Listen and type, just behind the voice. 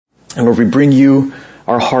And Lord, we bring you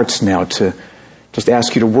our hearts now to just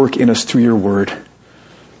ask you to work in us through your word.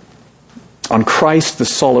 On Christ, the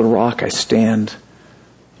solid rock, I stand.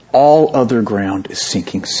 All other ground is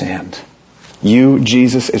sinking sand. You,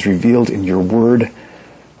 Jesus, as revealed in your word,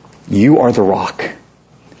 you are the rock.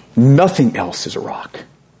 Nothing else is a rock.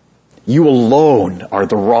 You alone are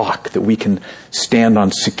the rock that we can stand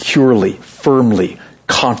on securely, firmly,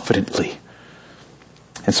 confidently.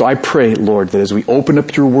 And so I pray, Lord, that as we open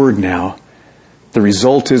up your word now, the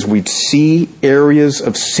result is we'd see areas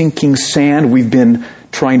of sinking sand we've been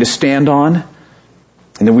trying to stand on,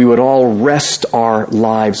 and that we would all rest our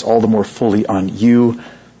lives all the more fully on you,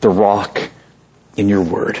 the rock, in your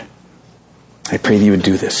word. I pray that you would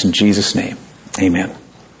do this in Jesus' name. Amen.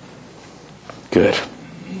 Good.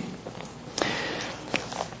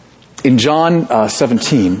 In John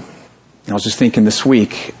 17, I was just thinking this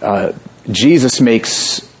week, Jesus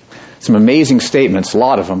makes some amazing statements, a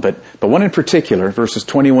lot of them, but one in particular, verses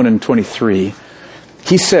 21 and 23,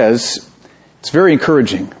 he says, it's very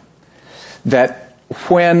encouraging, that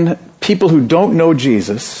when people who don't know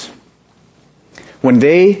Jesus, when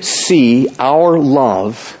they see our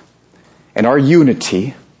love and our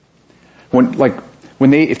unity,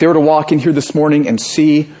 if they were to walk in here this morning and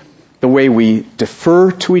see the way we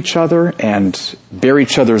defer to each other and bear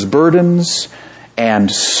each other's burdens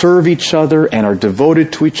and serve each other and are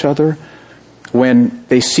devoted to each other, when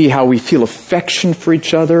they see how we feel affection for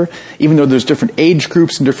each other, even though there's different age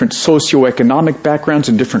groups and different socioeconomic backgrounds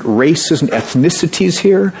and different races and ethnicities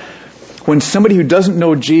here, when somebody who doesn't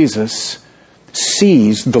know Jesus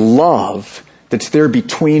sees the love that's there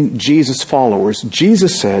between Jesus' followers,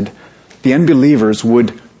 Jesus said the unbelievers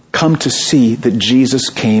would come to see that Jesus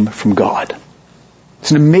came from God.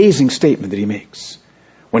 It's an amazing statement that he makes.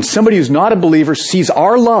 When somebody who's not a believer sees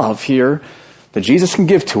our love here that Jesus can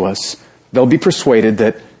give to us, they'll be persuaded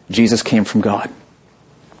that Jesus came from God.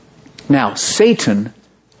 Now, Satan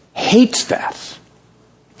hates that.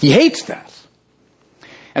 He hates that.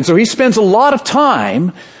 And so he spends a lot of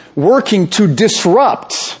time working to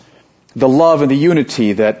disrupt the love and the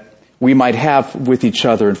unity that we might have with each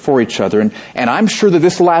other and for each other. And I'm sure that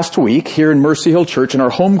this last week here in Mercy Hill Church, in our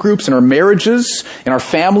home groups, in our marriages, in our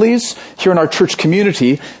families, here in our church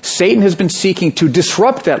community, Satan has been seeking to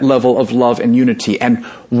disrupt that level of love and unity. And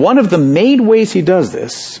one of the main ways he does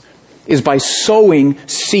this is by sowing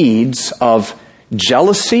seeds of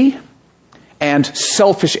jealousy and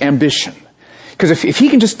selfish ambition. Because if he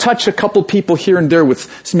can just touch a couple people here and there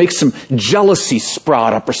make some jealousy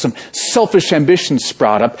sprout up or some selfish ambition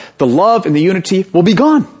sprout up, the love and the unity will be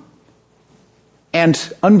gone.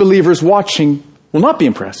 And unbelievers watching will not be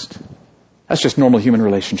impressed. That's just normal human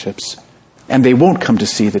relationships. And they won't come to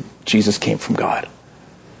see that Jesus came from God.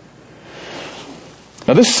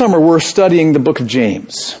 Now this summer we're studying the book of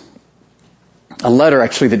James. A letter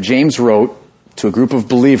actually that James wrote to a group of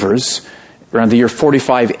believers around the year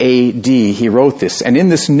 45 AD, he wrote this. And in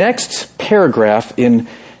this next paragraph in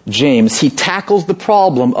James, he tackles the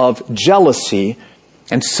problem of jealousy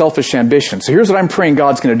and selfish ambition. So here's what I'm praying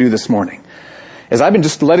God's going to do this morning. As I've been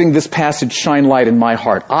just letting this passage shine light in my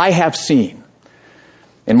heart, I have seen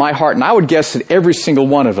in my heart, and I would guess that every single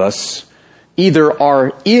one of us either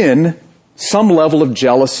are in some level of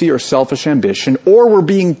jealousy or selfish ambition, or we're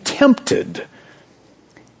being tempted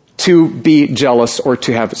to be jealous or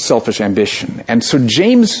to have selfish ambition. And so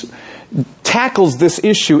James tackles this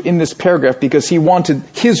issue in this paragraph because he wanted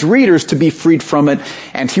his readers to be freed from it,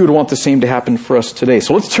 and he would want the same to happen for us today.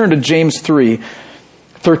 So let's turn to James 3,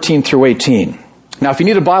 13 through 18. Now, if you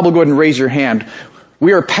need a Bible, go ahead and raise your hand.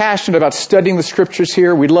 We are passionate about studying the Scriptures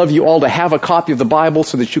here. We'd love you all to have a copy of the Bible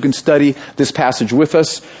so that you can study this passage with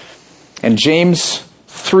us. And James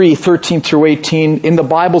 3, 13 through 18. In the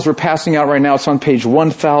Bibles we're passing out right now, it's on page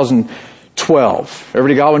 1012.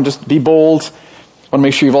 Everybody got one? Just be bold. I want to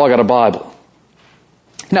make sure you've all got a Bible.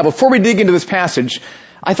 Now, before we dig into this passage,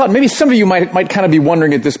 I thought maybe some of you might kind of be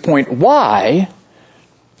wondering at this point, why,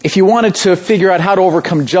 if you wanted to figure out how to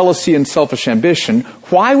overcome jealousy and selfish ambition,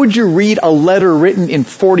 why would you read a letter written in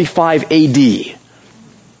 45 AD?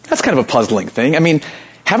 That's kind of a puzzling thing. I mean,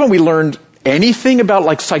 haven't we learned anything about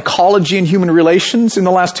like psychology and human relations in the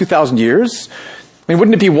last 2,000 years? I mean,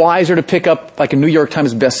 wouldn't it be wiser to pick up like a New York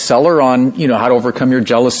Times bestseller on, how to overcome your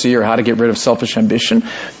jealousy or how to get rid of selfish ambition?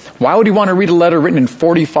 Why would you want to read a letter written in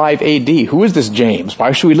 45 AD? Who is this James?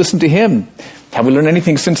 Why should we listen to him? Have we learned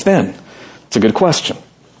anything since then? It's a good question.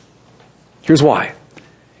 Here's why.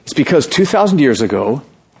 It's because 2,000 years ago,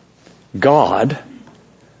 God,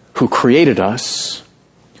 who created us,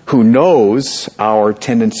 who knows our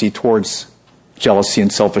tendency towards jealousy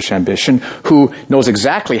and selfish ambition, who knows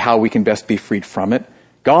exactly how we can best be freed from it,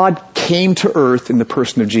 God came to earth in the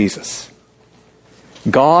person of Jesus.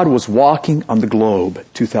 God was walking on the globe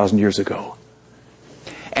 2,000 years ago.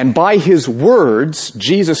 And by his words,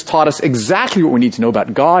 Jesus taught us exactly what we need to know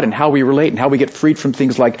about God and how we relate and how we get freed from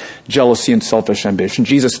things like jealousy and selfish ambition.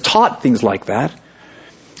 Jesus taught things like that.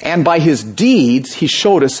 And by his deeds, he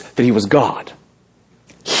showed us that he was God.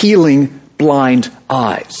 Healing blind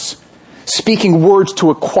eyes. Speaking words to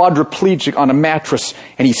a quadriplegic on a mattress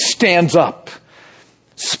and he stands up.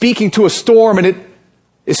 Speaking to a storm and it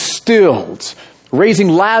is stilled. Raising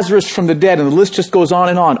Lazarus from the dead, and the list just goes on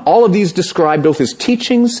and on. All of these describe both his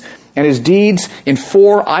teachings and his deeds in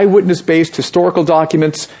 4 eyewitness-based historical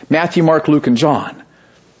documents, Matthew, Mark, Luke, and John.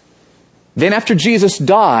 Then after Jesus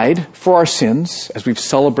died for our sins, as we've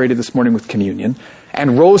celebrated this morning with communion,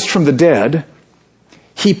 and rose from the dead,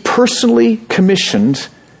 he personally commissioned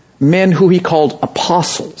men who he called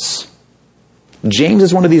apostles. James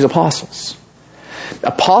is one of these apostles.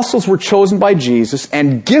 Apostles were chosen by Jesus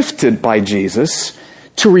and gifted by Jesus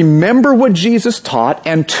to remember what Jesus taught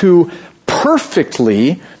and to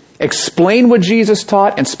perfectly explain what Jesus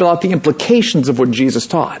taught and spell out the implications of what Jesus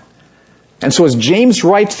taught. And so as James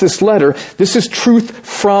writes this letter, this is truth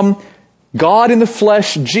from God in the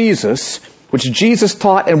flesh, Jesus, which Jesus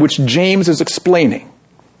taught and which James is explaining.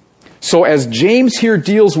 So as James here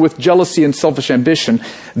deals with jealousy and selfish ambition,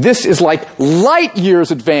 this is like light years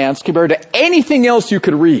advanced compared to anything else you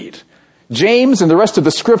could read. James and the rest of the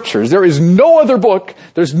scriptures, there is no other book,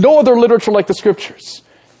 there's no other literature like the scriptures.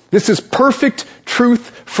 This is perfect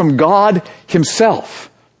truth from God himself,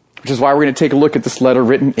 which is why we're going to take a look at this letter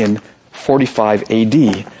written in 45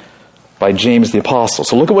 AD by James the Apostle.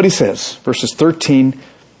 So look at what he says, verses 13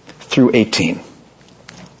 through 18.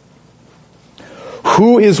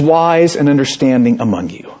 Who is wise and understanding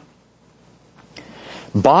among you?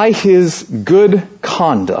 By his good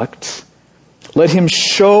conduct, let him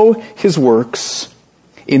show his works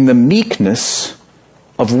in the meekness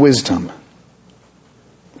of wisdom.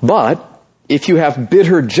 But if you have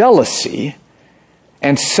bitter jealousy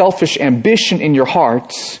and selfish ambition in your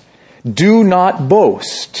hearts, do not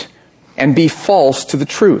boast and be false to the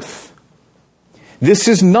truth. This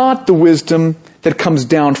is not the wisdom that comes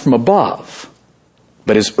down from above,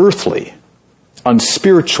 but is earthly,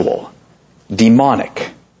 unspiritual, demonic.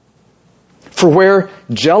 For where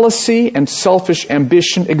jealousy and selfish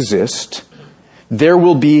ambition exist, there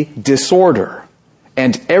will be disorder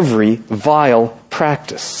and every vile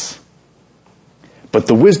practice. But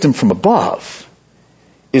the wisdom from above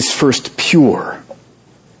is first pure,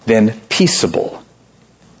 then peaceable,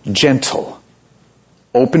 gentle,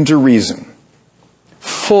 open to reason,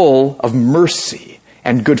 full of mercy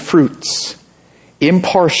and good fruits,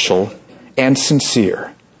 impartial and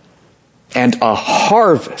sincere, and a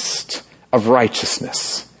harvest of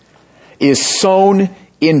righteousness is sown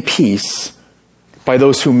in peace by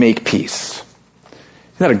those who make peace.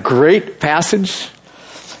 Isn't that a great passage?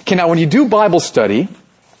 Okay, now when you do Bible study,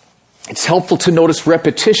 it's helpful to notice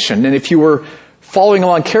repetition, and if you were following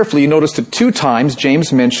along carefully, you noticed that 2 times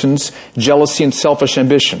James mentions jealousy and selfish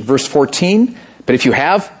ambition. Verse 14, but if you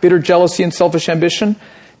have bitter jealousy and selfish ambition,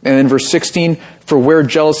 and then verse 16, for where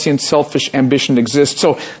jealousy and selfish ambition exist.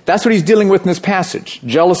 So that's what he's dealing with in this passage.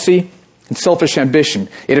 Jealousy and selfish ambition.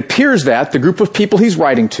 It appears that the group of people he's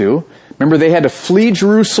writing to, remember they had to flee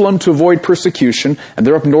Jerusalem to avoid persecution, and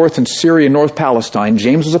they're up north in Syria and North Palestine.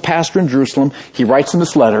 James was a pastor in Jerusalem. He writes in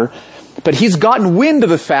this letter. But he's gotten wind of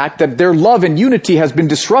the fact that their love and unity has been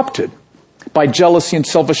disrupted by jealousy and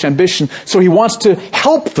selfish ambition. So he wants to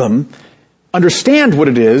help them understand what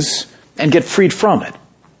it is and get freed from it.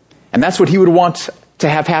 And that's what he would want to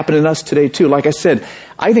have happen in us today too. Like I said,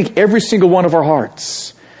 I think every single one of our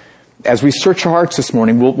hearts, as we search our hearts this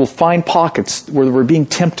morning, we'll find pockets where we're being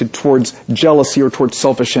tempted towards jealousy or towards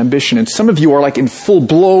selfish ambition. And some of you are like in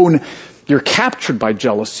full-blown, you're captured by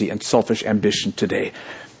jealousy and selfish ambition today.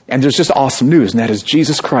 And there's just awesome news, and that is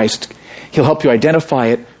Jesus Christ. He'll help you identify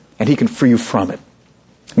it, and he can free you from it.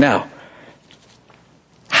 Now,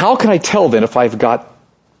 how can I tell then if I've got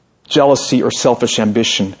jealousy or selfish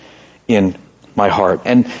ambition in my heart?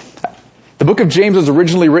 And the book of James was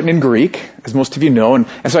originally written in Greek, as most of you know, and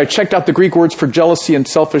so I checked out the Greek words for jealousy and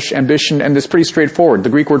selfish ambition, and it's pretty straightforward. The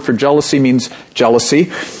Greek word for jealousy means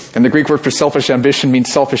jealousy, and the Greek word for selfish ambition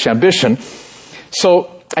means selfish ambition.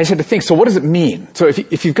 So I just had to think, so what does it mean? So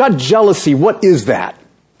if you've got jealousy, what is that?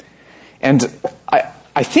 And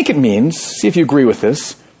I think it means, see if you agree with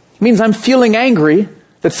this, it means I'm feeling angry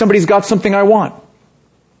that somebody's got something I want.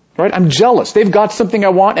 Right? I'm jealous. They've got something I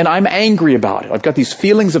want and I'm angry about it. I've got these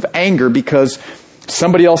feelings of anger because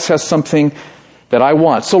somebody else has something that I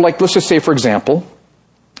want. So like, let's just say, for example,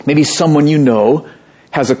 maybe someone you know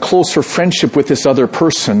has a closer friendship with this other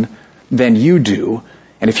person than you do,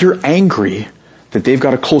 and if you're angry that they've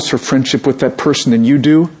got a closer friendship with that person than you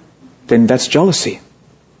do, then that's jealousy.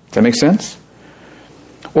 Does that make sense?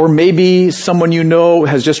 Or maybe someone you know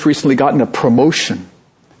has just recently gotten a promotion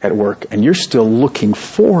at work, and you're still looking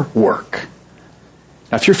for work.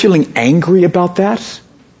 Now, if you're feeling angry about that,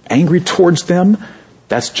 angry towards them,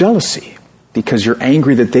 that's jealousy, because you're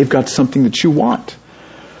angry that they've got something that you want.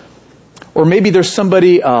 Or maybe there's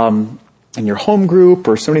somebody in your home group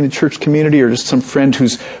or somebody in the church community or just some friend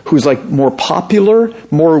who's like more popular,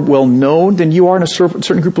 more well-known than you are in a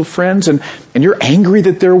certain group of friends, and you're angry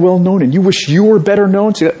that they're well-known and you wish you were better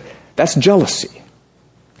known. See, that's jealousy.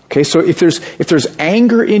 Okay, so if there's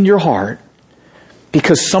anger in your heart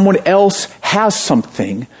because someone else has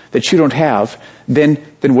something that you don't have, then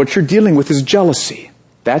what you're dealing with is jealousy.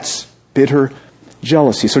 That's bitter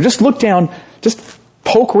jealousy. So just look down, just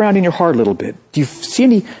poke around in your heart a little bit.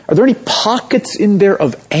 Are there any pockets in there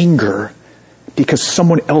of anger because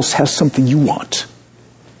someone else has something you want?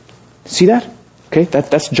 See that? Okay,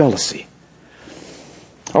 that's jealousy.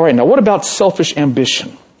 All right, now what about selfish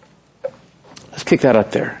ambition? Let's kick that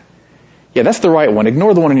up there. Yeah, that's the right one.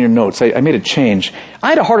 Ignore the one in your notes. I made a change. I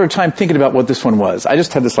had a harder time thinking about what this one was. I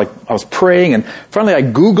just had this I was praying, and finally I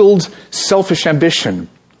Googled selfish ambition.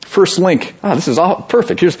 First link. This is all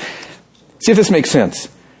perfect. See if this makes sense.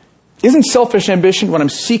 Isn't selfish ambition when I'm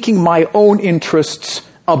seeking my own interests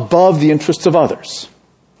above the interests of others?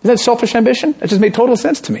 Isn't that selfish ambition? That just made total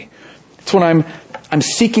sense to me. It's when I'm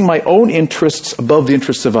seeking my own interests above the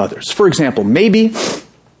interests of others. For example, maybe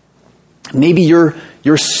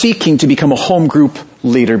you're seeking to become a home group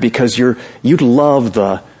leader because you'd love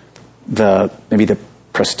maybe the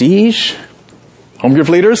prestige. Home group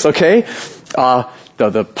leaders, okay?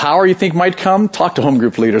 The power you think might come, talk to home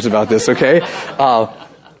group leaders about this, okay?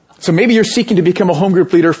 So maybe you're seeking to become a home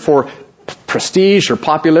group leader for prestige or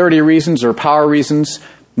popularity reasons or power reasons,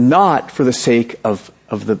 not for the sake of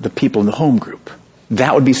the people in the home group.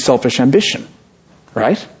 That would be selfish ambition,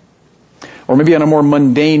 right? Or maybe on a more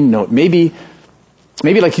mundane note, maybe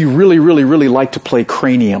like you really, really, really like to play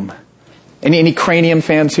Cranium. Any Cranium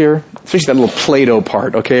fans here? Especially that little Play-Doh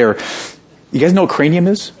part, okay? Or you guys know what Cranium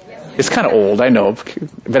is? It's kind of old, I know.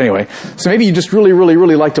 But anyway, so maybe you just really, really,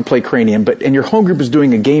 really like to play Cranium, and your home group is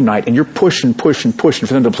doing a game night, and you're pushing for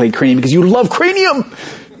them to play Cranium because you love Cranium.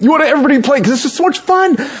 You want everybody to play because this is so much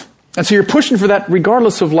fun. And so you're pushing for that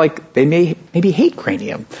regardless of they may maybe hate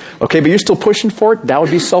Cranium. Okay, but you're still pushing for it. That would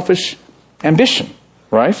be selfish ambition,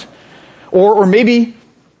 right? Or maybe,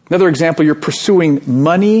 another example, you're pursuing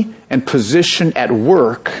money and position at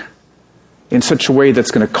work in such a way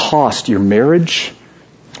that's going to cost your marriage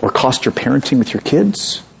or cost your parenting with your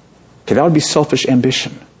kids. Okay, that would be selfish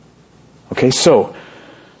ambition. Okay, so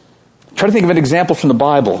try to think of an example from the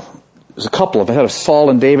Bible. There's a couple of them. I thought of Saul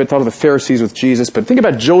and David, thought of the Pharisees with Jesus, but think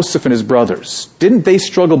about Joseph and his brothers. Didn't they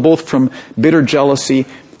struggle both from bitter jealousy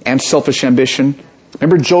and selfish ambition?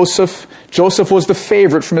 Remember Joseph? Joseph was the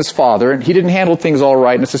favorite from his father, and he didn't handle things all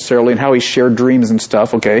right necessarily, and how he shared dreams and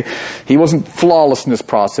stuff, okay? He wasn't flawless in this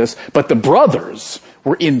process, but the brothers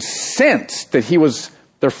were incensed that he was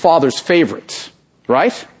their father's favorite,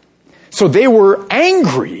 right? So they were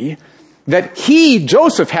angry that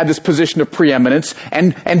Joseph, had this position of preeminence,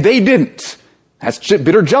 and they didn't. That's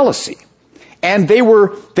bitter jealousy. And they were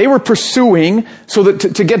pursuing, so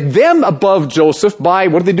that to get them above Joseph by,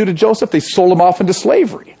 what did they do to Joseph? They sold him off into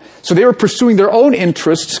slavery. So they were pursuing their own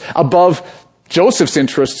interests above Joseph's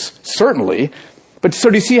interests, certainly. But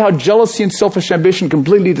so do you see how jealousy and selfish ambition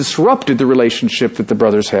completely disrupted the relationship that the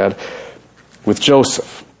brothers had with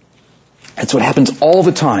Joseph? That's what happens all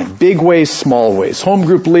the time. Big ways, small ways. Home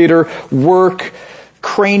group leader, work,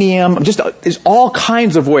 Cranium. There's all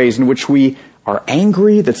kinds of ways in which we are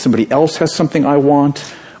angry that somebody else has something I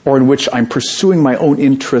want, or in which I'm pursuing my own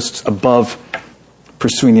interests above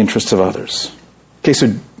pursuing the interests of others. Okay, so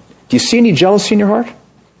do you see any jealousy in your heart?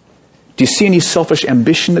 Do you see any selfish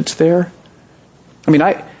ambition that's there? I mean,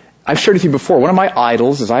 I've shared with you before, one of my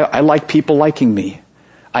idols is I like people liking me.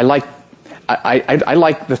 I like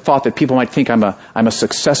the thought that people might think I'm a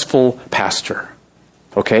successful pastor.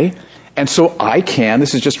 Okay? And so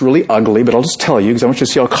this is just really ugly, but I'll just tell you, because I want you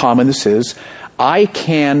to see how common this is. I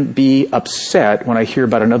can be upset when I hear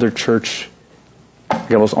about another church.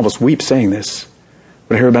 I almost weep saying this.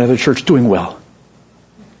 When I hear about another church doing well.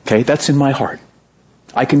 Okay? That's in my heart.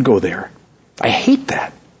 I can go there. I hate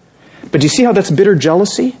that. But do you see how that's bitter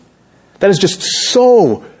jealousy? That is just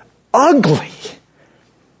so ugly.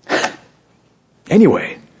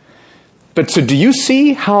 Anyway. But so do you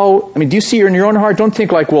see do you see in your own heart? Don't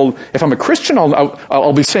think well, if I'm a Christian,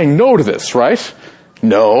 I'll be saying no to this, right?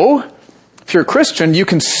 No. If you're a Christian, you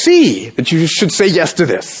can see that you should say yes to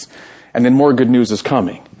this. And then more good news is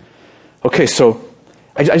coming. Okay, so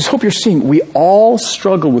I just hope you're seeing we all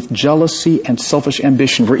struggle with jealousy and selfish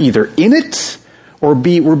ambition. We're either in it or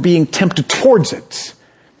we're being tempted towards it.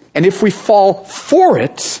 And if we fall for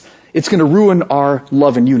it, it's going to ruin our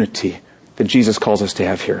love and unity that Jesus calls us to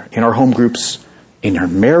have here. In our home groups, in our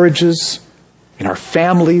marriages, in our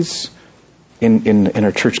families, in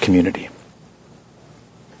our church community.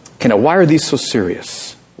 Okay, now why are these so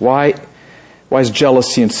serious? Why is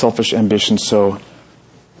jealousy and selfish ambition so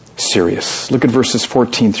serious? Look at verses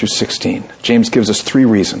 14 through 16. James gives us 3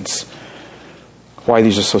 reasons why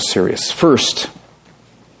these are so serious. First,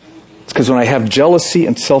 it's because when I have jealousy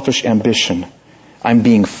and selfish ambition, I'm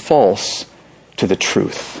being false to the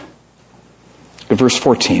truth. Look at verse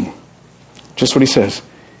 14. Just what he says.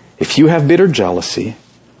 If you have bitter jealousy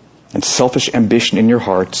and selfish ambition in your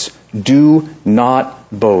hearts, do not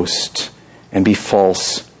boast and be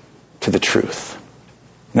false to the truth.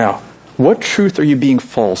 Now, what truth are you being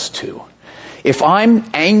false to? If I'm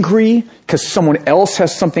angry because someone else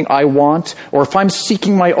has something I want, or if I'm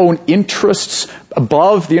seeking my own interests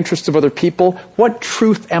above the interests of other people, what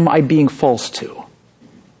truth am I being false to?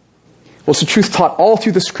 Well, it's a truth taught all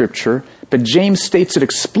through the Scripture, but James states it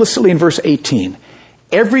explicitly in verse 18.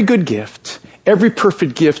 Every good gift, every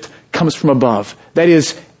perfect gift comes from above. That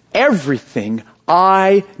is, everything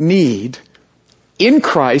I need in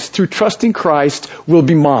Christ, through trusting Christ, will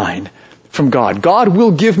be mine from God. God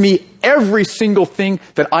will give me every single thing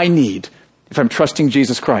that I need if I'm trusting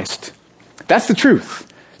Jesus Christ. That's the truth.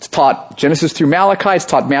 It's taught Genesis through Malachi. It's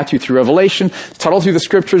taught Matthew through Revelation. It's taught all through the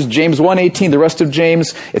Scriptures, James 1:18, the rest of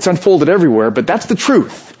James. It's unfolded everywhere, but that's the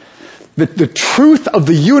truth. The truth of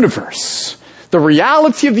the universe, the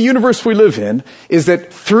reality of the universe we live in, is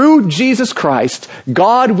that through Jesus Christ,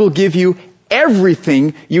 God will give you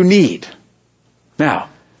everything you need. Now,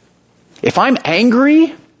 if I'm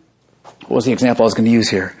angry, what was the example I was going to use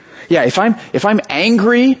here? Yeah, if I'm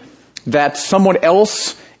angry that someone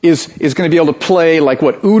else is going to be able to play like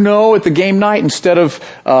Uno at the game night instead of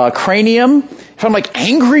Cranium. If I'm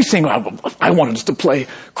angry saying, I wanted us to play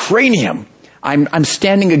Cranium, I'm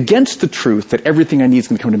standing against the truth that everything I need is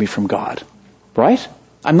going to come to me from God. Right?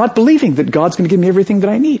 I'm not believing that God's going to give me everything that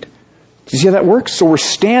I need. Do you see how that works? So we're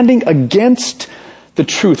standing against the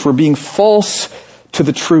truth. We're being false to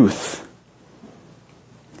the truth.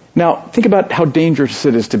 Now, think about how dangerous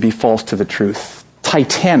it is to be false to the truth.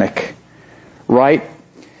 Titanic, right?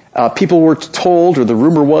 People were told, or the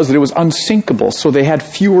rumor was, that it was unsinkable, so they had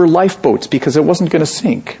fewer lifeboats because it wasn't going to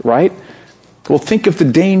sink, right? Well, think of the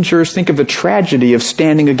dangers, think of the tragedy of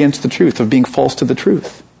standing against the truth, of being false to the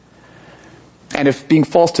truth. And if being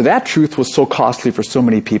false to that truth was so costly for so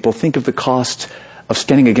many people, think of the cost of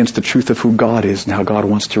standing against the truth of who God is and how God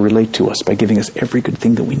wants to relate to us by giving us every good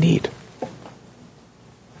thing that we need.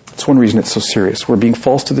 That's one reason it's so serious. We're being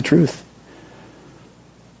false to the truth.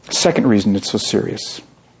 Second reason it's so serious.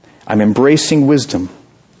 I'm embracing wisdom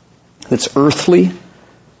that's earthly,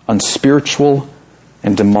 unspiritual,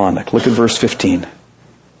 and demonic. Look at verse 15.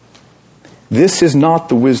 This is not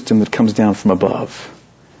the wisdom that comes down from above,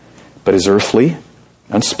 but is earthly,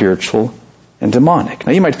 unspiritual, and demonic.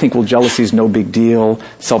 Now you might think, well, jealousy is no big deal,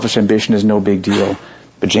 selfish ambition is no big deal.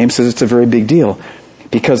 But James says it's a very big deal.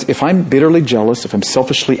 Because if I'm bitterly jealous, if I'm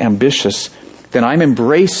selfishly ambitious, then I'm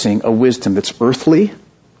embracing a wisdom that's earthly.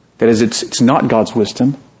 That is, it's not God's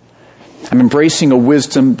wisdom. I'm embracing a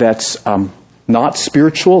wisdom that's not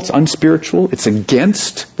spiritual, it's unspiritual. It's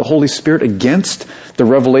against the Holy Spirit, against the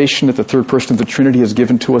revelation that the third person of the Trinity has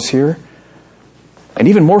given to us here. And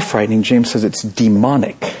even more frightening, James says it's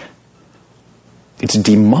demonic. It's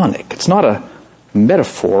demonic. It's not a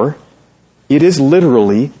metaphor. It is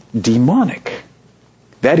literally demonic.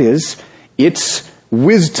 That is, it's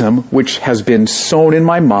wisdom which has been sown in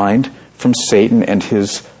my mind from Satan and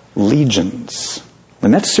his legions.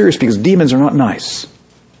 And that's serious because demons are not nice.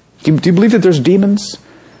 Do you believe that there's demons?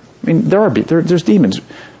 I mean, there's demons.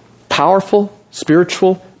 Powerful,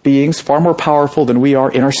 spiritual beings, far more powerful than we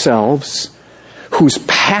are in ourselves, whose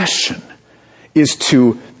passion is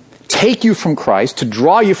to take you from Christ, to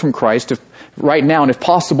draw you from Christ right now and if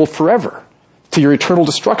possible forever to your eternal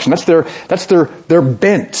destruction. That's their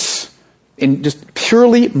bent in just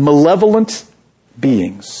purely malevolent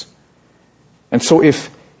beings. And so if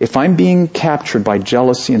I'm being captured by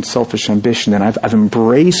jealousy and selfish ambition, then I've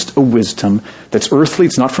embraced a wisdom that's earthly,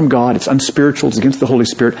 it's not from God, it's unspiritual, it's against the Holy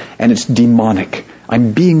Spirit, and it's demonic.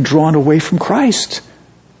 I'm being drawn away from Christ.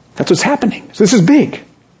 That's what's happening. So this is big.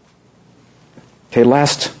 Okay,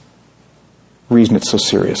 last reason it's so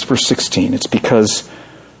serious. Verse 16. It's because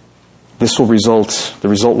the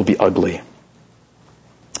result will be ugly.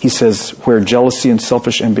 He says, where jealousy and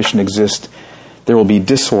selfish ambition exist, there will be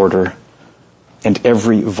disorder and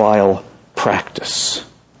every vile practice.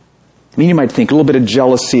 I mean, you might think a little bit of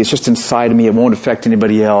jealousy, it's just inside of me, it won't affect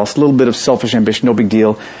anybody else. A little bit of selfish ambition, no big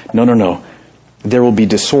deal. No. There will be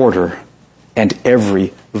disorder and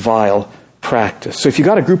every vile practice. So if you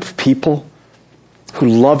got a group of people who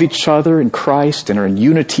love each other in Christ and are in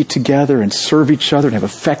unity together and serve each other and have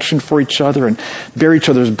affection for each other and bear each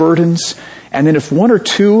other's burdens, and then if one or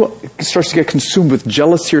two starts to get consumed with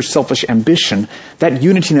jealousy or selfish ambition, that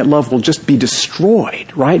unity and that love will just be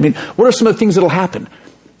destroyed, right? I mean, what are some of the things that will happen?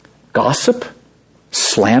 Gossip,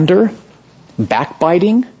 slander,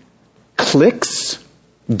 backbiting, cliques,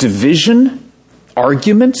 division,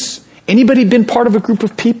 arguments. Anybody been part of a group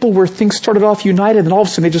of people where things started off united and all of a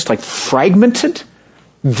sudden they just fragmented?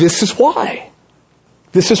 This is why.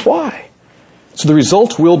 So the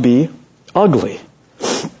result will be ugly.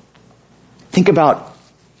 Think about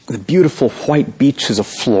the beautiful white beaches of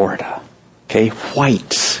Florida. Okay,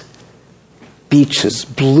 white beaches,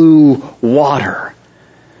 blue water.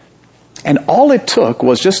 And all it took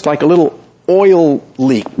was just like a little oil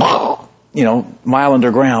leak, mile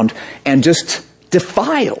underground, and just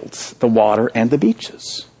defiled the water and the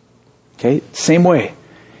beaches. Okay, same way.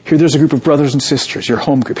 Here there's a group of brothers and sisters, your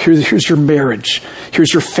home group. Here's your marriage.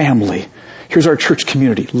 Here's your family. Here's our church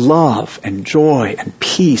community. Love and joy and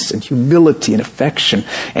peace and humility and affection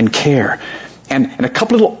and care. And a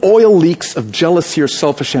couple little oil leaks of jealousy or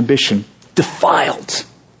selfish ambition defiled.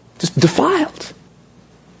 Just defiled.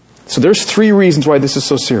 So there's 3 reasons why this is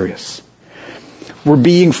so serious. We're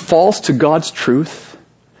being false to God's truth.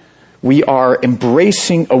 We are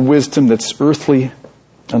embracing a wisdom that's earthly,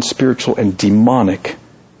 unspiritual, and demonic.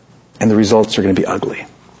 And the results are going to be ugly.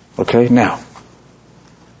 Okay? Now,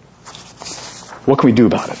 what can we do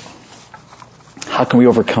about it? How can we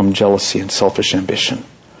overcome jealousy and selfish ambition?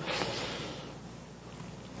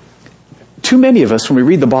 Too many of us, when we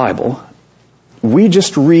read the Bible, we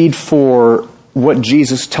just read for what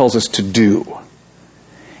Jesus tells us to do.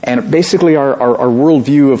 And basically our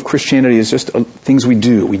worldview of Christianity is just things we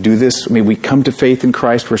do. We do this, we come to faith in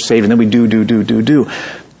Christ, we're saved, and then we do.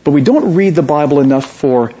 But we don't read the Bible enough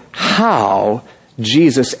for how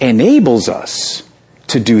Jesus enables us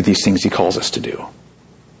to do these things he calls us to do.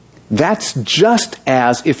 That's just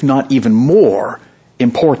as, if not even more,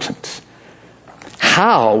 important.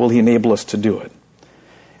 How will he enable us to do it?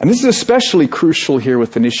 And this is especially crucial here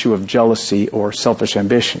with an issue of jealousy or selfish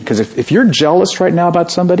ambition. Because if you're jealous right now about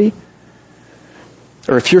somebody,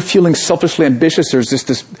 or if you're feeling selfishly ambitious, there's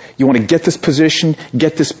this you want to get this position,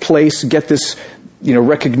 get this place, get this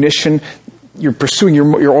recognition. You're pursuing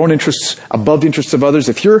your own interests above the interests of others.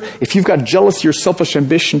 If you've got jealousy or selfish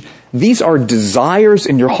ambition, these are desires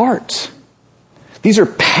in your heart. These are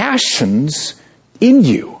passions in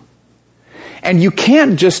you. And you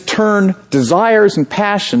can't just turn desires and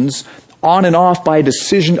passions on and off by a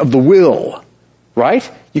decision of the will, right?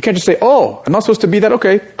 You can't just say, oh, I'm not supposed to be that.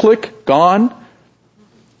 Okay, click, gone.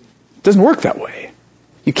 It doesn't work that way.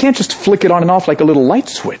 You can't just flick it on and off like a little light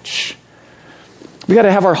switch. We got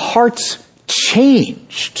to have our hearts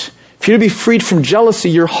changed. If you're to be freed from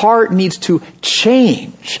jealousy, your heart needs to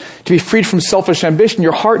change. To be freed from selfish ambition,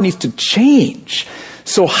 your heart needs to change.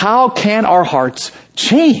 So how can our hearts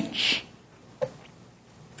change?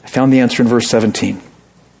 I found the answer in verse 17.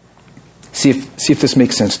 See if this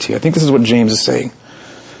makes sense to you. I think this is what James is saying.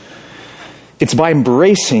 It's by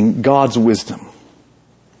embracing God's wisdom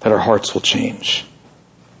that our hearts will change.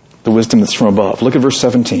 The wisdom that's from above. Look at verse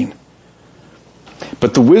 17.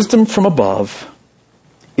 But the wisdom from above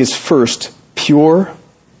is first pure,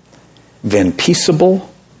 then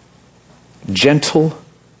peaceable, gentle,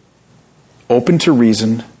 open to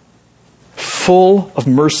reason, full of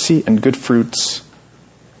mercy and good fruits,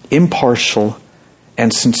 impartial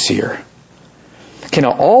and sincere. Okay,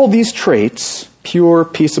 now all these traits, pure,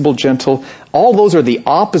 peaceable, gentle, all those are the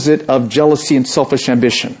opposite of jealousy and selfish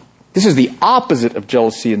ambition. This is the opposite of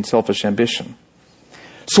jealousy and selfish ambition.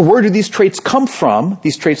 So where do these traits come from?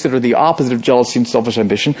 These traits that are the opposite of jealousy and selfish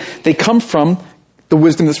ambition, they come from the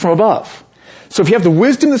wisdom that's from above. So if you have the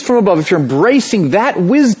wisdom that's from above, if you're embracing that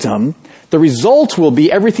wisdom, the result will be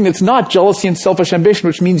everything that's not jealousy and selfish ambition,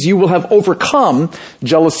 which means you will have overcome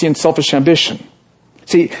jealousy and selfish ambition.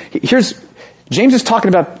 See, James is talking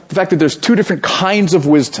about the fact that there's 2 different kinds of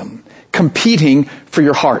wisdom competing for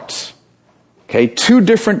your heart. Okay, 2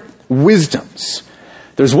 different wisdoms.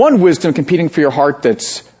 There's one wisdom competing for your heart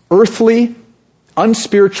that's earthly,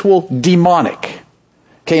 unspiritual, demonic.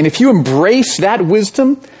 Okay, and if you embrace that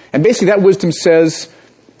wisdom, and basically that wisdom says,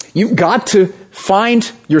 you've got to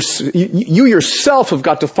you yourself have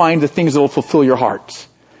got to find the things that will fulfill your heart.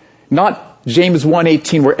 Not James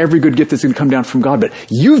 1:18, where every good gift is going to come down from God, but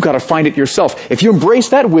you've got to find it yourself. If you embrace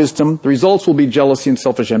that wisdom, the results will be jealousy and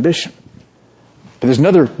selfish ambition. But there's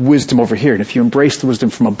another wisdom over here, and if you embrace the wisdom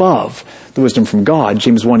from above, the wisdom from God,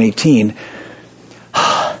 James 1:18,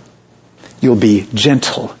 you'll be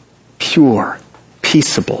gentle, pure,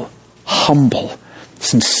 peaceable, humble,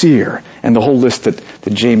 sincere, and the whole list that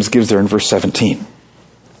James gives there in verse 17.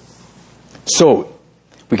 So,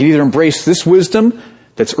 we can either embrace this wisdom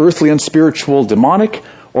that's earthly, unspiritual, demonic,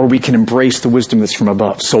 or we can embrace the wisdom that's from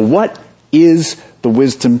above. So what is the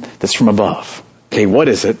wisdom that's from above? Okay, what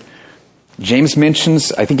is it? James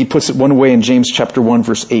mentions, I think he puts it one way in James chapter 1,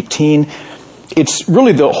 verse 18. It's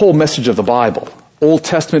really the whole message of the Bible. Old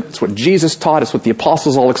Testament, it's what Jesus taught, it's what the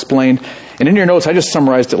apostles all explained. And in your notes, I just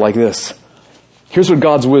summarized it like this. Here's what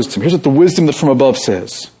God's wisdom, here's what the wisdom that's from above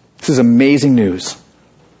says. This is amazing news.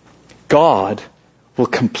 God will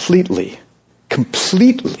completely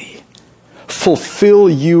fulfill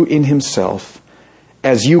you in himself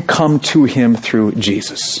as you come to him through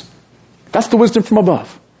Jesus. That's the wisdom from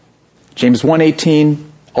above. James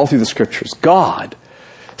 1:18, all through the scriptures. God,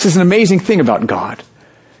 this is an amazing thing about God.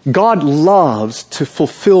 God loves to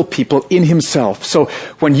fulfill people in himself. So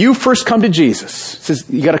when you first come to Jesus, it says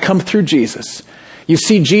you got to come through Jesus. You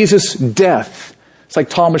see Jesus' death. It's like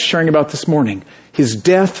Tom was sharing about this morning. His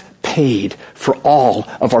death paid for all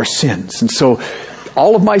of our sins. And so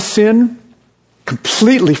all of my sin,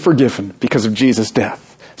 completely forgiven because of Jesus'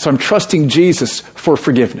 death. So I'm trusting Jesus for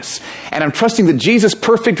forgiveness. And I'm trusting that Jesus'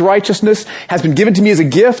 perfect righteousness has been given to me as a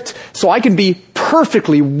gift so I can be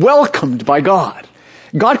perfectly welcomed by God.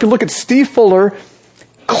 God can look at Steve Fuller,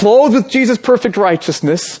 clothed with Jesus' perfect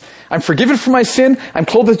righteousness. I'm forgiven for my sin. I'm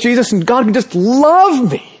clothed with Jesus, and God can just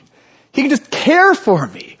love me. He can just care for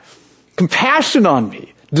me, compassion on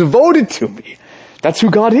me, devoted to me. That's who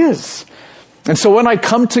God is. And so when I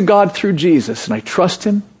come to God through Jesus and I trust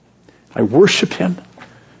him, I worship him,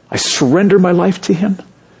 I surrender my life to him,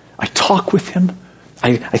 I talk with him,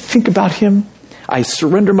 I think about him, I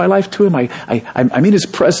surrender my life to him, I'm in his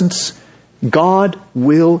presence, God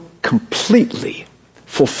will completely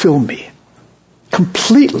fulfill me.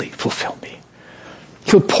 Completely fulfill me.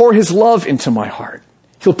 He'll pour his love into my heart.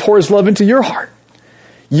 He'll pour his love into your heart.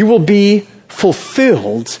 You will be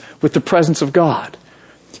fulfilled with the presence of God.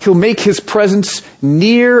 He'll make his presence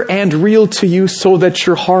near and real to you so that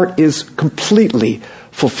your heart is completely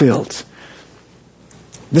fulfilled.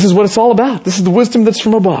 This is what it's all about. This is the wisdom that's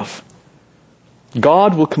from above.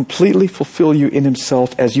 God will completely fulfill you in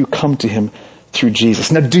himself as you come to him through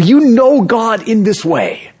Jesus. Now, do you know God in this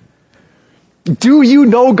way? Do you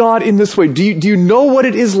know God in this way? Do you know what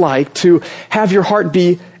it is like to have your heart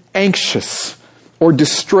be anxious or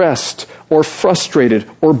distressed or frustrated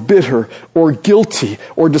or bitter or guilty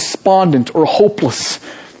or despondent or hopeless?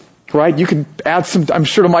 Right? You can add some, I'm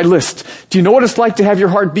sure, to my list. Do you know what it's like to have your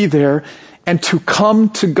heart be there and to come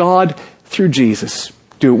to God through Jesus?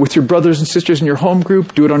 Do it with your brothers and sisters in your home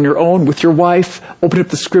group. Do it on your own with your wife. Open up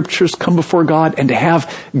the scriptures, come before God, and to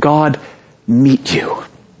have God meet you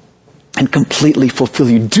and completely fulfill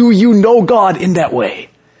you. Do you know God in that way?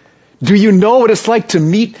 Do you know what it's like to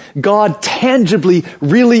meet God tangibly,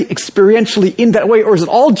 really experientially in that way? Or is it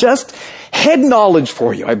all just head knowledge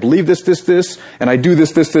for you? I believe this, and I do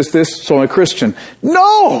this, so I'm a Christian.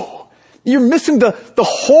 No! You're missing the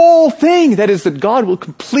whole thing. That is that God will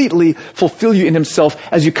completely fulfill you in himself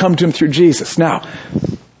as you come to him through Jesus. Now,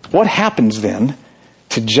 what happens then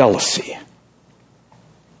to jealousy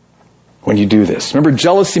when you do this? Remember,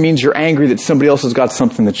 jealousy means you're angry that somebody else has got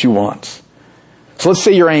something that you want. So let's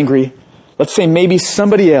say you're angry. Let's say maybe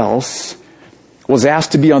somebody else was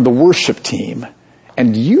asked to be on the worship team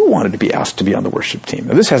and you wanted to be asked to be on the worship team.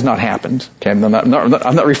 Now, this has not happened. Okay, I'm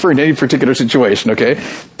not referring to any particular situation, okay?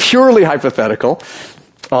 Purely hypothetical.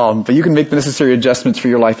 But you can make the necessary adjustments for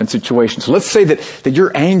your life and situation. So let's say that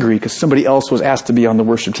you're angry because somebody else was asked to be on the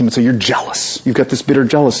worship team, and so you're jealous. You've got this bitter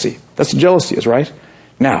jealousy. That's what jealousy is, right?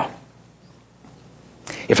 Now,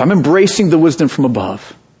 if I'm embracing the wisdom from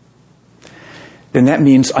above, then that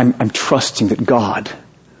means I'm trusting that God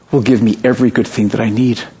will give me every good thing that I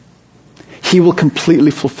need. He will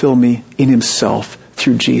completely fulfill me in himself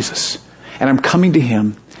through Jesus. And I'm coming to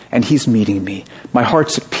him, and he's meeting me. My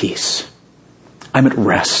heart's at peace. I'm at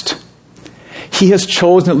rest. He has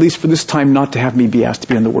chosen, at least for this time, not to have me be asked to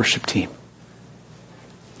be on the worship team.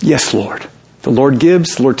 Yes, Lord. The Lord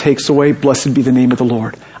gives, the Lord takes away. Blessed be the name of the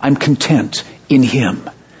Lord. I'm content in him.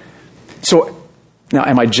 So, now,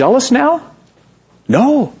 am I jealous now?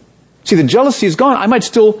 No. See, the jealousy is gone. I'd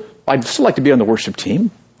still like to be on the worship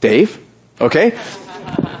team. Dave, Okay?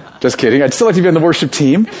 Just kidding. I'd still like to be on the worship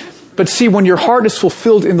team. But see, when your heart is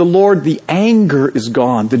fulfilled in the Lord, the anger is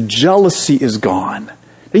gone. The jealousy is gone.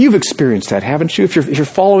 Now, you've experienced that, haven't you? If you're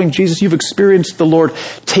following Jesus, you've experienced the Lord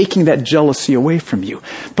taking that jealousy away from you.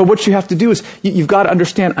 But what you have to do is, you've got to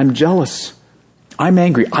understand, I'm jealous. I'm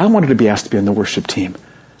angry. I wanted to be asked to be on the worship team.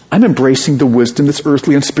 I'm embracing the wisdom that's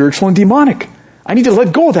earthly and spiritual and demonic. I need to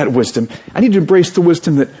let go of that wisdom. I need to embrace the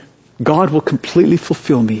wisdom that God will completely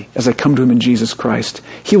fulfill me as I come to Him in Jesus Christ.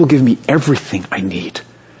 He will give me everything I need.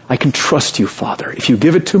 I can trust you, Father. If you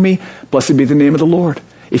give it to me, blessed be the name of the Lord.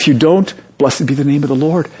 If you don't, blessed be the name of the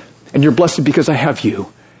Lord. And you're blessed because I have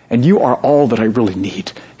you. And you are all that I really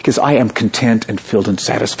need, because I am content and filled and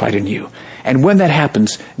satisfied in you. And when that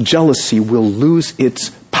happens, jealousy will lose its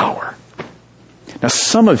power. Now,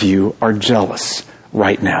 some of you are jealous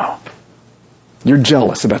right now. You're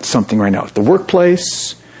jealous about something right now. At the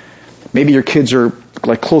workplace, maybe your kids are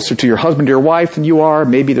like closer to your husband or your wife than you are.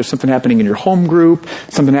 Maybe there's something happening in your home group,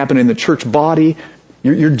 something happening in the church body.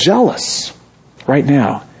 You're jealous right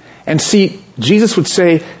now. And see, Jesus would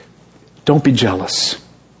say, don't be jealous.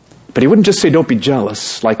 But He wouldn't just say, don't be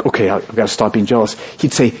jealous, like, okay, I've got to stop being jealous.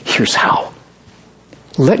 He'd say, here's how.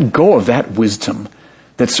 Let go of that wisdom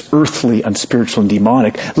that's earthly and spiritual and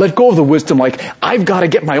demonic. Let go of the wisdom like, I've got to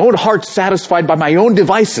get my own heart satisfied by my own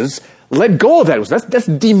devices. Let go of that. That's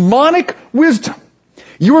demonic wisdom.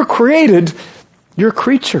 You were created, you're a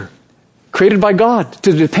creature, created by God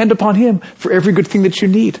to depend upon Him for every good thing that you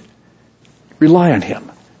need. Rely on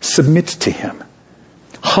Him. Submit to Him.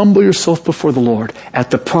 Humble yourself before the Lord.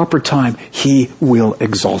 At the proper time, He will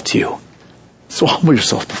exalt you. So humble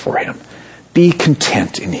yourself before Him. Be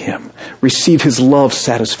content in Him. Receive His love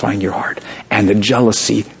satisfying your heart. And the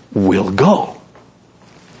jealousy will go.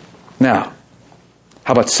 Now,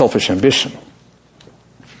 how about selfish ambition?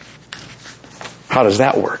 How does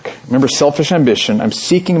that work? Remember, selfish ambition, I'm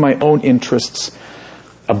seeking my own interests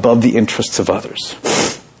above the interests of others.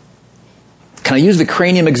 Can I use the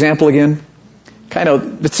cranium example again?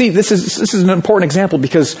 But see, this is an important example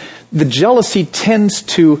because the jealousy tends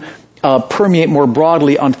to permeate more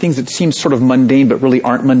broadly on things that seem sort of mundane but really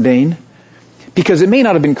aren't mundane. Because it may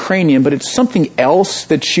not have been cranium, but it's something else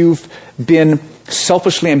that you've been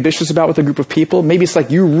selfishly ambitious about with a group of people. Maybe it's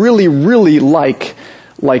like you really, really like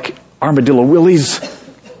Armadillo Willies,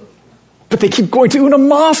 but they keep going to Una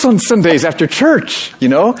Mas on Sundays after church, you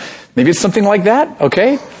know? Maybe it's something like that,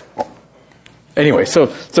 okay? Anyway, so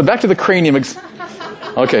back to the cranium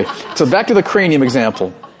back to the cranium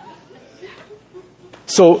example.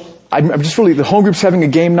 So I'm just really, the home group's having a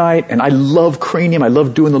game night, and I love cranium. I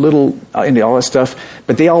love doing the little, all that stuff,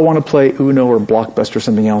 but they all want to play Uno or Blockbuster or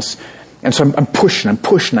something else. And so I'm pushing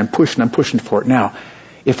for it. Now,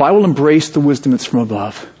 if I will embrace the wisdom that's from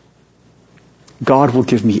above, God will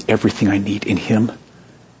give me everything I need in Him.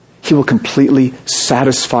 He will completely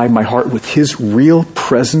satisfy my heart with His real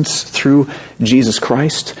presence through Jesus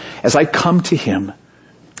Christ. As I come to Him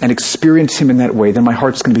and experience Him in that way, then my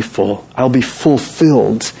heart's going to be full. I'll be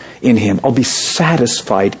fulfilled in Him. I'll be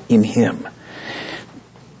satisfied in Him.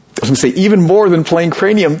 I was going to say, even more than playing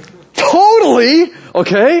cranium. Totally!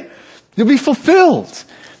 Okay? You'll be fulfilled.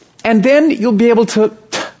 And then you'll be able to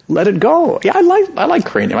let it go. Yeah, I like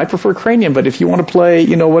cranium. I prefer cranium, but if you want to play,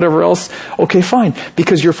 whatever else, okay, fine.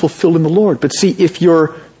 Because you're fulfilled in the Lord. But see, if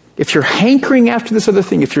you're hankering after this other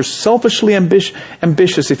thing, if you're selfishly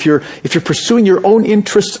ambitious, if you're pursuing your own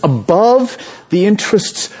interests above the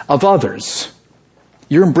interests of others,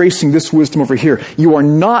 you're embracing this wisdom over here. You are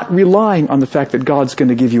not relying on the fact that God's going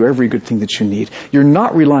to give you every good thing that you need. You're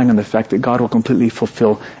not relying on the fact that God will completely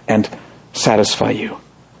fulfill and satisfy you.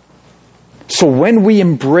 So when we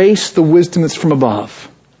embrace the wisdom that's from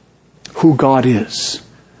above, who God is,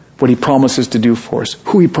 what He promises to do for us,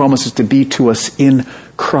 who He promises to be to us in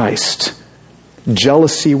Christ,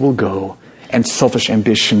 jealousy will go and selfish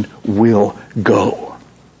ambition will go.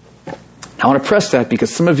 I want to press that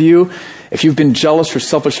because some of you, if you've been jealous or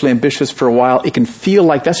selfishly ambitious for a while, it can feel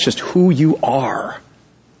like that's just who you are.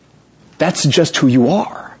 That's just who you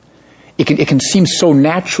are. It can seem so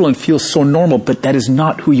natural and feel so normal, but that is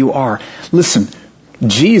not who you are. Listen,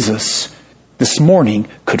 Jesus this morning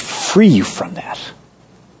could free you from that.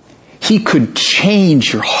 He could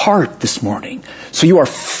change your heart this morning. So you are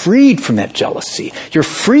freed from that jealousy. You're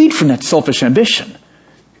freed from that selfish ambition.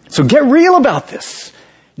 So get real about this.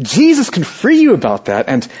 Jesus can free you about that,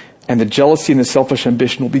 and the jealousy and the selfish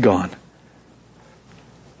ambition will be gone.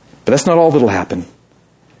 But that's not all that'll happen.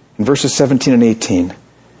 In verses 17 and 18,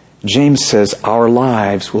 James says our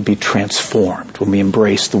lives will be transformed when we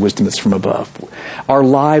embrace the wisdom that's from above. Our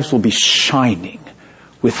lives will be shining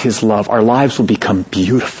with His love. Our lives will become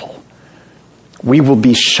beautiful we will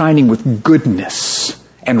be shining with goodness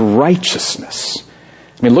and righteousness.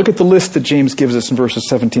 I mean, look at the list that James gives us in verses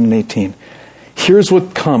 17 and 18. Here's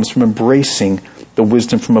what comes from embracing the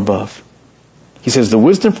wisdom from above. He says, the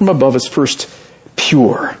wisdom from above is first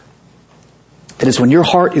pure. That is, when your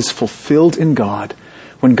heart is fulfilled in God,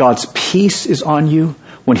 when God's peace is on you,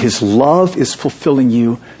 when His love is fulfilling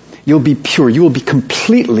you, you'll be pure. You will be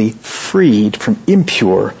completely freed from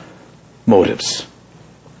impure motives.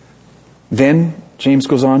 Then, James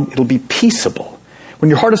goes on, it'll be peaceable. When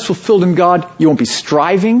your heart is fulfilled in God, you won't be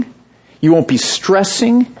striving, you won't be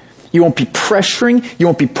stressing, you won't be pressuring, you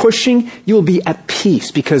won't be pushing. You will be at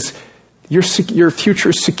peace because your future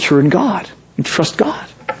is secure in God. You trust God.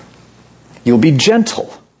 You'll be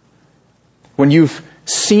gentle. When you've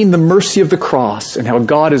seen the mercy of the cross and how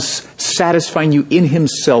God is satisfying you in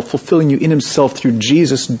Himself, fulfilling you in Himself through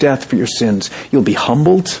Jesus' death for your sins, you'll be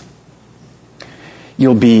humbled.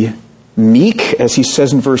 You'll be meek, as he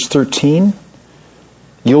says in verse 13.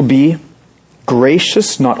 You'll be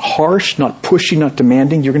gracious, not harsh, not pushy, not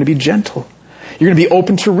demanding. You're going to be gentle. You're going to be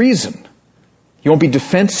open to reason. You won't be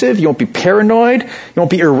defensive. You won't be paranoid. You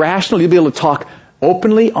won't be irrational. You'll be able to talk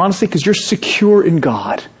openly, honestly, because you're secure in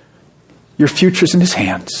God. Your future's in His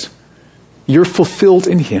hands. You're fulfilled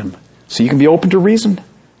in Him. So you can be open to reason.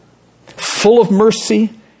 Full of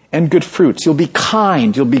mercy and good fruits. You'll be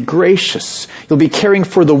kind. You'll be gracious. You'll be caring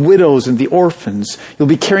for the widows and the orphans. You'll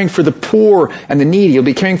be caring for the poor and the needy. You'll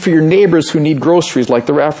be caring for your neighbors who need groceries like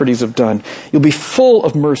the Raffertys have done. You'll be full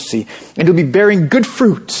of mercy and you'll be bearing good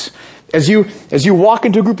fruits. As you walk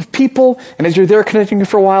into a group of people and as you're there connecting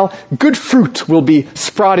for a while, good fruit will be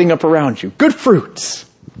sprouting up around you. Good fruits.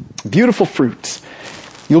 Beautiful fruits.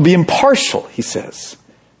 You'll be impartial, he says.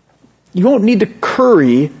 You won't need to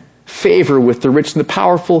curry favor with the rich and the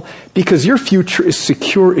powerful because your future is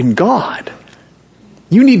secure in God.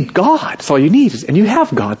 You need God. That's all you need. And you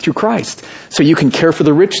have God through Christ. So you can care for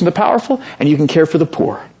the rich and the powerful and you can care for the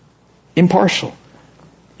poor. Impartial.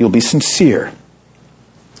 You'll be sincere.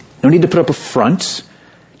 No need to put up a front.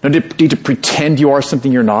 No need to pretend you are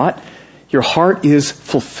something you're not. Your heart is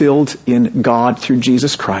fulfilled in God through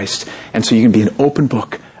Jesus Christ. And so you can be an open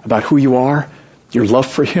book about who you are, your love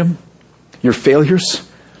for Him, your failures,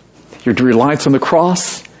 your reliance on the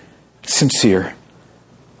cross, sincere.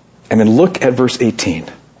 And then look at verse 18.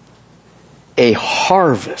 A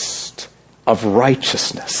harvest of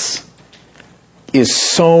righteousness is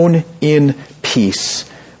sown in peace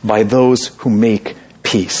by those who make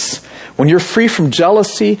peace. When you're free from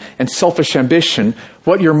jealousy and selfish ambition,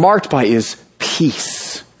 what you're marked by is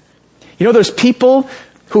peace. You know, there's people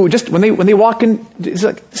who just, when they walk in, it's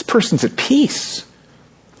like, this person's at peace.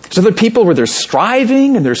 There's other people where there's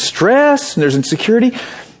striving and there's stress and there's insecurity.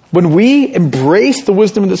 When we embrace the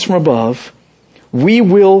wisdom that's from above, we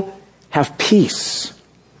will have peace.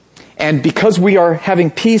 And because we are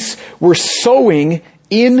having peace, we're sowing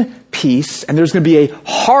in peace, and there's going to be a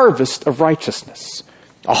harvest of righteousness.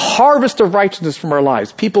 A harvest of righteousness from our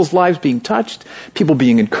lives. People's lives being touched, people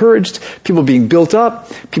being encouraged, people being built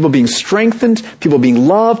up, people being strengthened, people being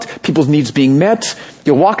loved, people's needs being met.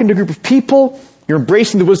 You'll walk into a group of people, you're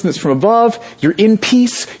embracing the wisdom that's from above, you're in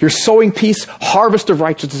peace, you're sowing peace, harvest of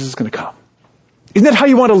righteousness is going to come. Isn't that how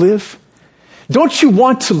you want to live? Don't you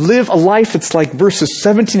want to live a life that's like verses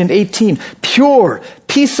 17 and 18? Pure,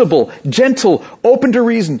 peaceable, gentle, open to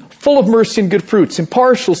reason, full of mercy and good fruits,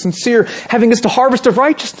 impartial, sincere, having just a harvest of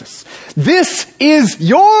righteousness. This is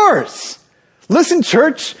yours. Listen,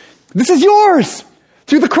 church, this is yours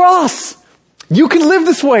through the cross. You can live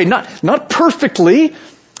this way, not perfectly,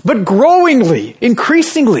 but growingly,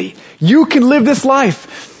 increasingly. You can live this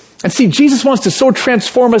life. And see, Jesus wants to so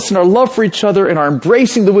transform us in our love for each other, in our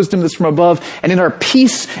embracing the wisdom that's from above, and in our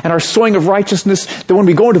peace and our sowing of righteousness, that when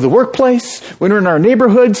we go into the workplace, when we're in our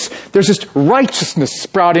neighborhoods, there's just righteousness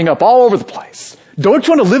sprouting up all over the place. Don't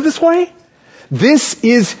you want to live this way? This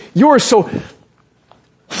is yours. So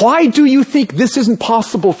why do you think this isn't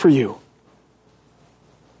possible for you?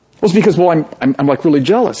 Well, it's because, I'm like really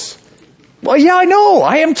jealous. Well, yeah, I know.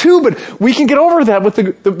 I am too, but we can get over that with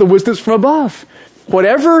the wisdom from above.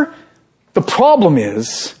 Whatever the problem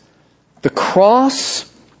is, the cross,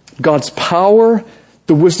 God's power,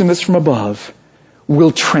 the wisdom that's from above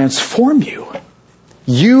will transform you.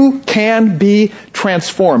 You can be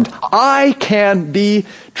transformed. I can be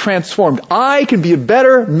transformed. I can be a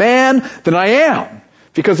better man than I am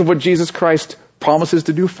because of what Jesus Christ promises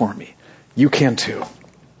to do for me. You can too.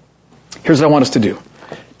 Here's what I want us to do.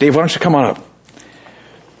 Dave, why don't you come on up?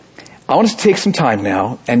 I want us to take some time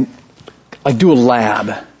now and do a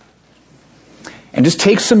lab. And just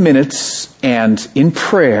take some minutes and in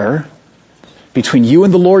prayer between you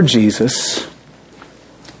and the Lord Jesus,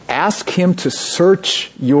 Ask Him to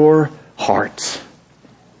search your heart.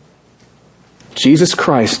 Jesus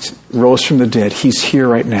Christ rose from the dead. He's here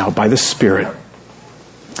right now by the Spirit.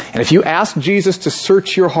 And if you ask Jesus to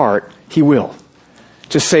search your heart, He will.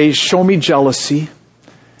 Just say, show me jealousy.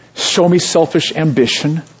 Show me selfish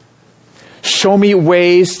ambition. Show me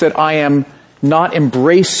ways that I am not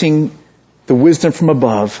embracing the wisdom from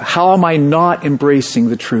above. How am I not embracing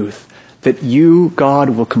the truth that you,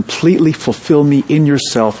 God, will completely fulfill me in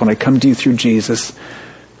yourself when I come to you through Jesus?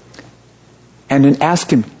 And then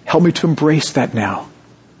ask Him, help me to embrace that now.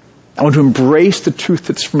 I want to embrace the truth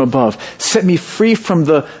that's from above. Set me free from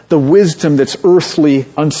the wisdom that's earthly,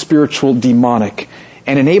 unspiritual, demonic.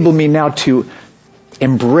 And enable me now to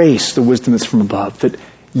embrace the wisdom that's from above. That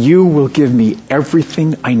you will give me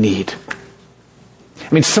everything I need.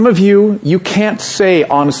 I mean, some of you can't say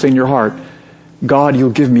honestly in your heart, God, you'll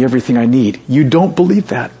give me everything I need. You don't believe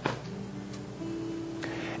that.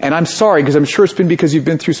 And I'm sorry, because I'm sure it's been because you've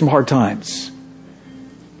been through some hard times.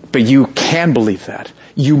 But you can believe that.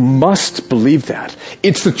 You must believe that.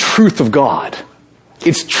 It's the truth of God.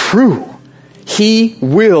 It's true. He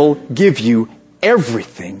will give you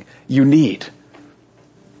everything you need.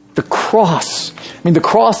 The cross. The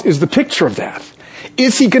cross is the picture of that.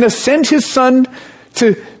 Is He going to send His Son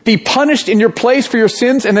to be punished in your place for your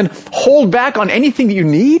sins and then hold back on anything that you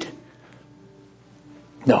need?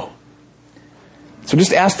 No. So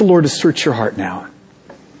just ask the Lord to search your heart now.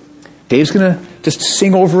 Dave's going to just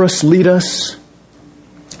sing over us, lead us.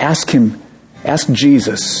 Ask Him, ask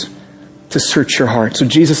Jesus to search your heart. So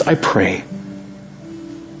Jesus, I pray,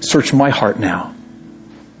 search my heart now,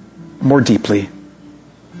 more deeply.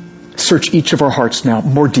 Search each of our hearts now,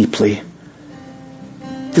 more deeply.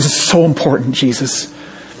 This is so important, Jesus.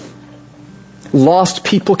 Lost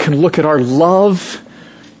people can look at our love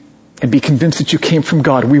and be convinced that you came from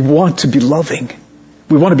God. We want to be loving.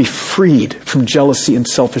 We want to be freed from jealousy and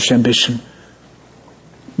selfish ambition.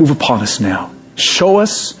 Move upon us now. Show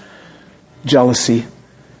us jealousy.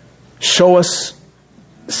 Show us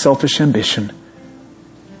selfish ambition.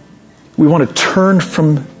 We want to turn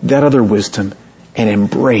from that other wisdom and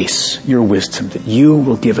embrace your wisdom, that you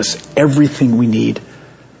will give us everything we need,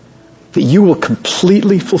 that you will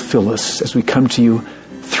completely fulfill us as we come to you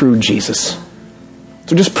through Jesus.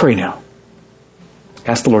 So just pray now.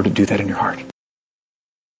 Ask the Lord to do that in your heart.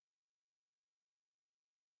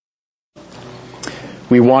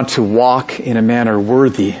 We want to walk in a manner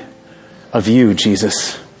worthy of you,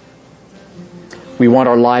 Jesus. We want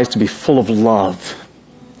our lives to be full of love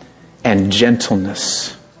and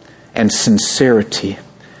gentleness and sincerity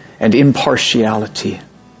and impartiality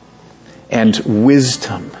and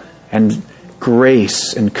wisdom and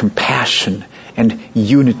grace and compassion and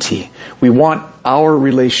unity. We want our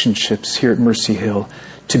relationships here at Mercy Hill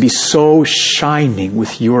to be so shining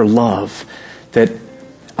with your love that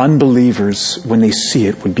unbelievers, when they see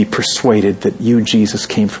it, would be persuaded that you, Jesus,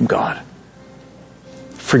 came from God.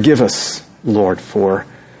 Forgive us, Lord, for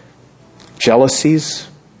jealousies.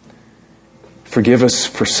 Forgive us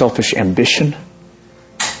for selfish ambition.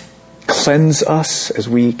 Cleanse us as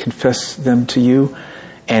we confess them to you,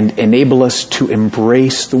 and enable us to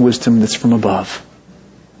embrace the wisdom that's from above.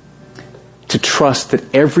 To trust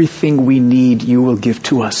that everything we need you will give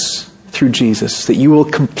to us through Jesus, that you will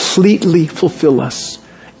completely fulfill us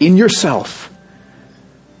in yourself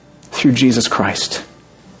through Jesus Christ.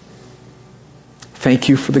 Thank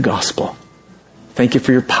you for the gospel. Thank you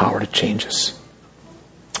for your power to change us.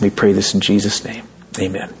 We pray this in Jesus' name.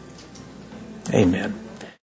 Amen. Amen.